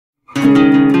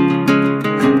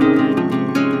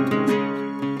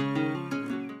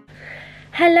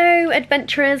Hello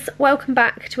adventurers, welcome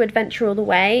back to Adventure All The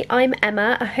Way. I'm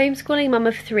Emma, a homeschooling mum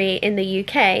of 3 in the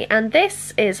UK, and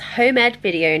this is Home Ed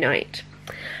Video Night.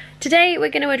 Today we're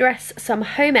going to address some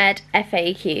Home Ed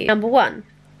FAQs. Number 1,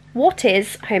 what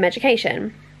is home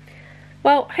education?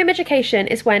 Well, home education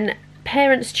is when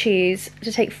parents choose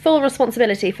to take full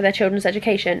responsibility for their children's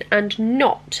education and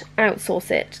not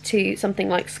outsource it to something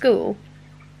like school.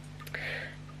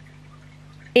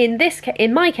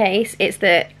 In my case, it's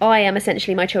that I am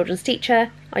essentially my children's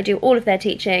teacher. I do all of their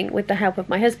teaching with the help of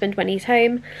my husband when he's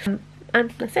home,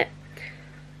 and that's it.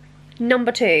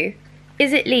 Number 2,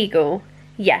 is it legal?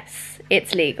 Yes,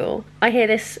 it's legal. I hear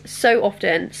this so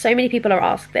often. So many people are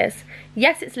asked this.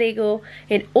 Yes, it's legal.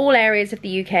 In all areas of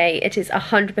the UK, it is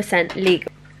 100%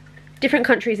 legal. Different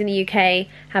countries in the UK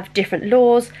have different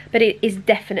laws, but it is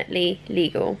definitely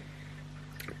legal.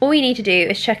 All you need to do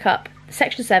is check up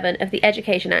Section 7 of the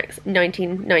Education Act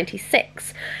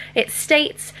 1996. It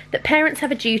states that parents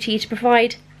have a duty to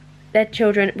provide their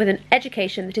children with an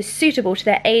education that is suitable to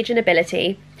their age and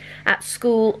ability at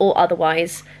school or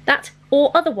otherwise. That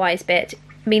or otherwise bit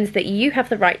means that you have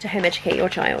the right to home educate your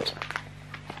child.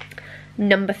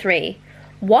 Number 3,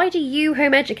 why do you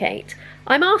home educate?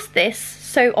 I'm asked this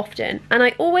so often and I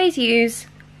always use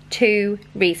 2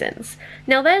 reasons.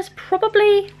 Now there's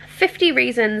probably 50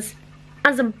 reasons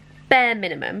as a bare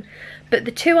minimum, but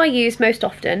the 2 I use most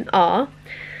often are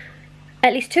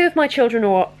at least 2 of my children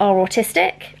are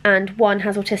autistic and 1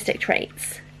 has autistic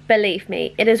traits. Believe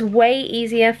me, it is way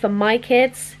easier for my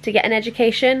kids to get an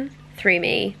education through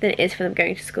me than it is for them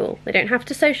going to school. They don't have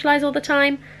to socialise all the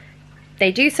time.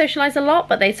 They do socialise a lot,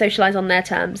 but they socialise on their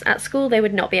terms. At school they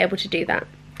would not be able to do that.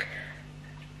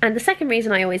 And the second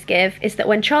reason I always give is that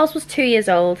when Charles was 2 years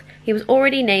old, he was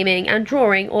already naming and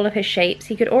drawing all of his shapes.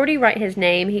 He could already write his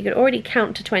name, he could already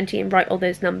count to 20 and write all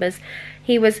those numbers.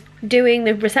 He was doing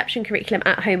the reception curriculum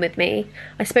at home with me.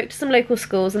 I spoke to some local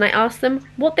schools and I asked them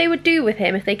what they would do with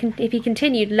him if he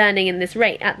continued learning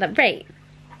at that rate.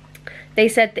 They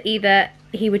said that either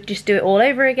he would just do it all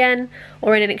over again,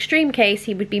 or in an extreme case,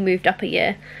 he would be moved up a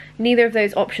year. Neither of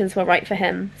those options were right for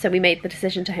him, so we made the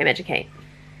decision to home educate.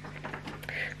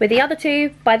 With the other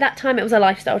 2, by that time it was a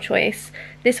lifestyle choice.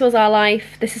 This was our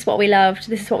life, this is what we loved,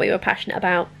 this is what we were passionate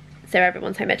about, so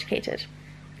everyone's home educated.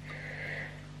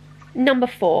 Number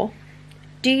 4,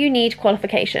 do you need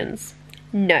qualifications?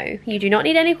 No, you do not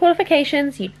need any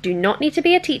qualifications, you do not need to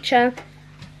be a teacher.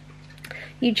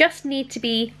 You just need to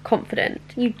be confident.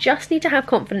 You just need to have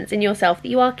confidence in yourself that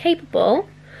you are capable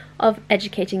of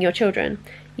educating your children.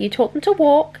 You taught them to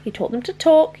walk, you taught them to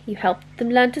talk, you helped them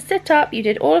learn to sit up, you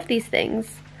did all of these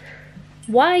things.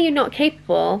 Why are you not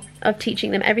capable of teaching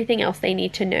them everything else they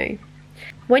need to know?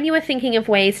 When you were thinking of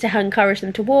ways to encourage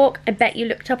them to walk, I bet you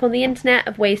looked up on the internet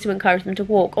of ways to encourage them to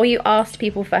walk, or you asked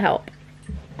people for help.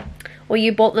 Or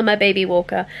you bought them a baby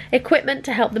walker, equipment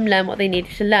to help them learn what they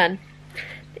needed to learn.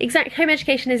 Home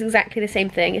education is exactly the same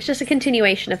thing, it's just a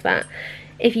continuation of that.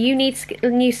 If you need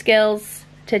new skills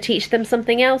to teach them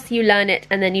something else, you learn it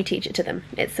and then you teach it to them.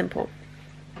 It's simple.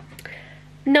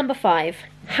 Number 5,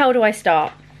 how do I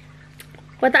start?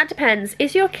 Well, that depends.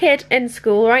 Is your kid in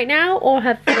school right now, or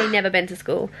have they never been to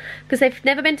school? Because they've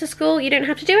never been to school, you don't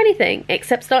have to do anything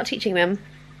except start teaching them.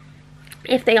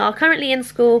 If they are currently in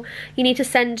school, you need to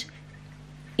send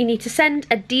a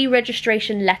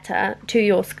deregistration letter to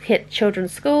your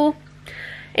children's school,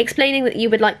 explaining that you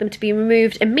would like them to be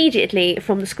removed immediately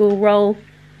from the school roll.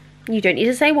 You don't need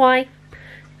to say why.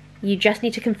 You just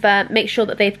need to make sure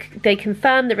that they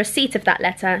confirm the receipt of that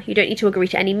letter. You don't need to agree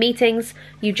to any meetings.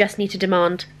 You just need to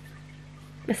demand,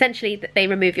 essentially, that they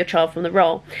remove your child from the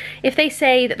roll. If they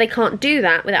say that they can't do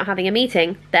that without having a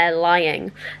meeting, they're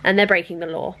lying and they're breaking the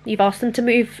law. You've asked them to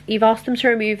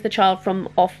remove the child from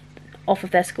off of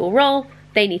their school roll.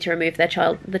 They need to remove the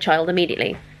child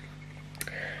immediately.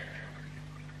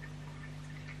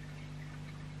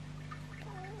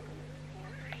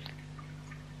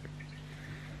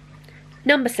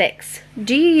 Number 6,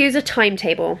 do you use a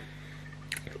timetable?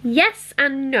 Yes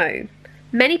and no.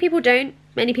 Many people don't.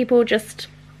 Many people just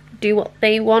do what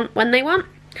they want when they want.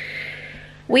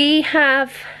 We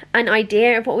have an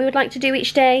idea of what we would like to do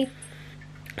each day.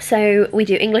 So we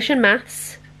do English and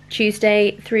maths,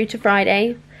 Tuesday through to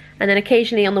Friday, and then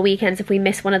occasionally on the weekends if we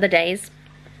miss one of the days.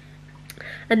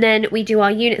 And then we do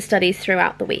our unit studies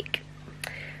throughout the week.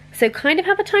 So kind of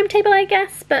have a timetable, I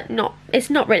guess, but it's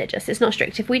not religious, it's not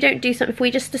strict. If we don't do something, if we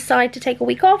just decide to take a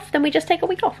week off, then we just take a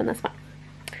week off and that's fine.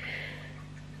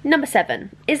 Number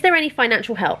 7, is there any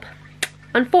financial help?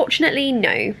 Unfortunately,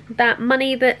 no. That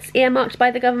money that's earmarked by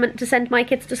the government to send my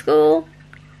kids to school,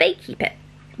 they keep it.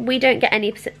 We don't get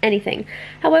anything.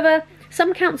 However,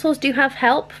 Some councils do have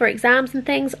help for exams and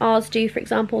things. Ours do, for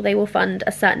example. They will fund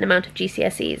a certain amount of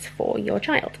GCSEs for your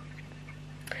child.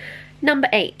 Number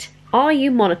 8, are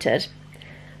you monitored?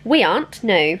 We aren't,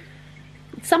 no.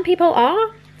 Some people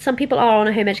are. Some people are on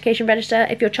a home education register.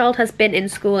 If your child has been in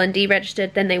school and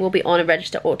deregistered, then they will be on a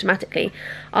register automatically.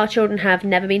 Our children have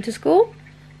never been to school,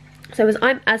 so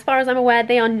as far as I'm aware,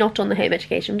 they are not on the home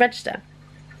education register.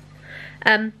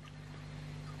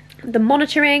 The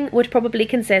monitoring would probably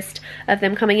consist of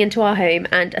them coming into our home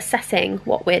and assessing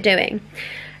what we're doing.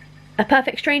 A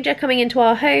perfect stranger coming into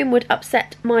our home would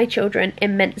upset my children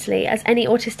immensely, as any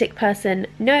autistic person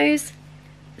knows.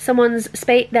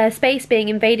 Their space being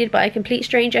invaded by a complete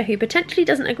stranger who potentially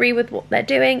doesn't agree with what they're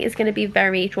doing is going to be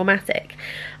very traumatic.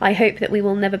 I hope that we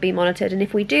will never be monitored, and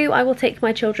if we do, I will take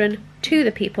my children to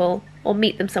the people or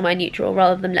meet them somewhere neutral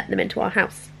rather than let them into our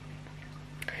house.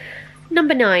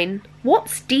 Number 9,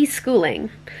 what's deschooling?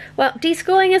 Well,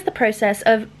 deschooling is the process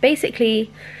of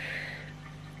basically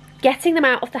getting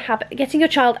your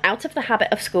child out of the habit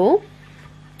of school.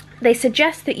 They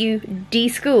suggest that you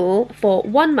deschool for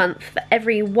 1 month for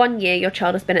every 1 year your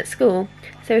child has been at school.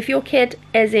 So if your kid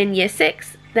is in year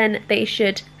 6, then they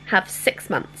should have 6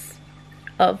 months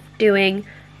of doing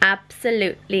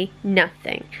absolutely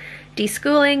nothing.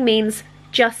 Deschooling means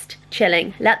just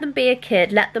chilling. Let them be a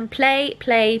kid. Let them play,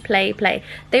 play, play, play.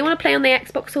 They want to play on the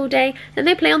Xbox all day, then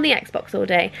they play on the Xbox all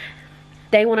day.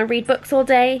 They want to read books all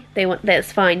day,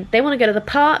 that's fine. They want to go to the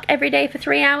park every day for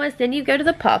 3 hours, then you go to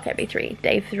the park every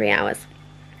day for 3 hours.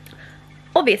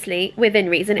 Obviously, within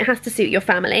reason, it has to suit your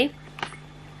family.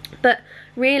 But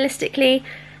realistically,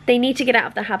 they need to get out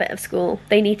of the habit of school.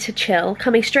 They need to chill.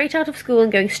 Coming straight out of school and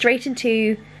going straight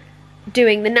into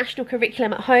doing the national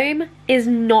curriculum at home is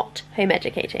not home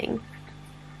educating.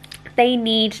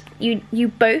 You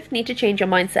both need to change your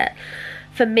mindset.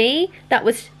 For me, that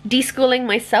was deschooling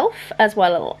myself as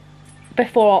well,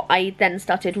 before I then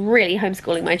started really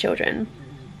homeschooling my children.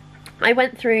 I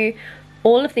went through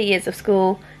all of the years of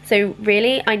school, so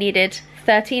really I needed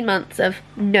 13 months of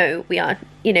no, we are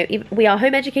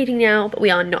home educating now, but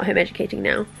we are not home educating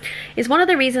now. It's one of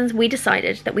the reasons we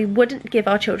decided that we wouldn't give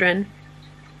our children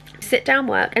sit down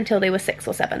work until they were 6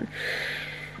 or 7.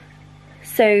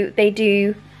 So they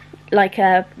do like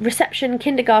a reception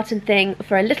kindergarten thing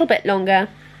for a little bit longer,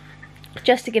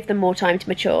 just to give them more time to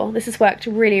mature. This has worked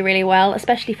really, really well,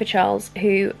 especially for Charles,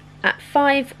 who at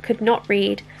 5 could not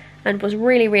read and was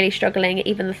really, really struggling at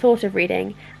even the thought of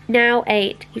reading. Now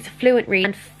 8, he's a fluent reader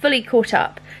and fully caught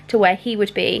up to where he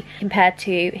would be compared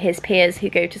to his peers who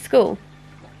go to school.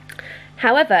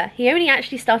 However, he only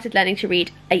actually started learning to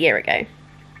read a year ago.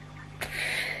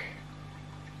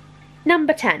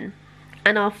 Number 10,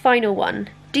 and our final one.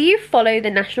 Do you follow the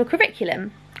national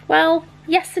curriculum? Well,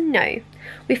 yes and no.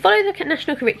 We follow the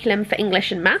national curriculum for English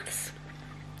and maths.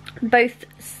 Both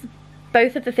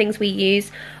of the things we use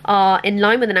are in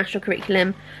line with the national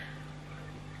curriculum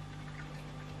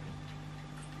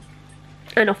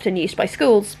and often used by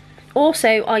schools.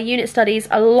 Also, our unit studies,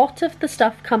 a lot of the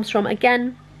stuff comes from,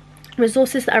 again,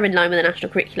 resources that are in line with the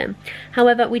national curriculum.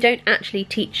 However, we don't actually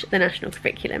teach the national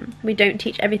curriculum. We don't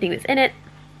teach everything that's in it.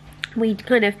 We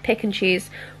kind of pick and choose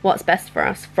what's best for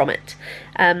us from it.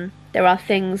 There are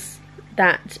things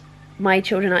that my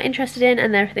children are interested in,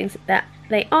 and there are things that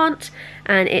they aren't,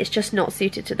 and it's just not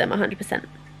suited to them 100%.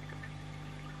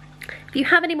 If you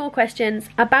have any more questions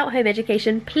about home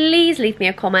education, please leave me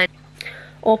a comment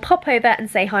or pop over and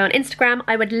say hi on Instagram.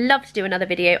 I would love to do another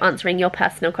video answering your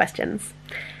personal questions.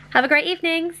 Have a great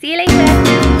evening. See you later.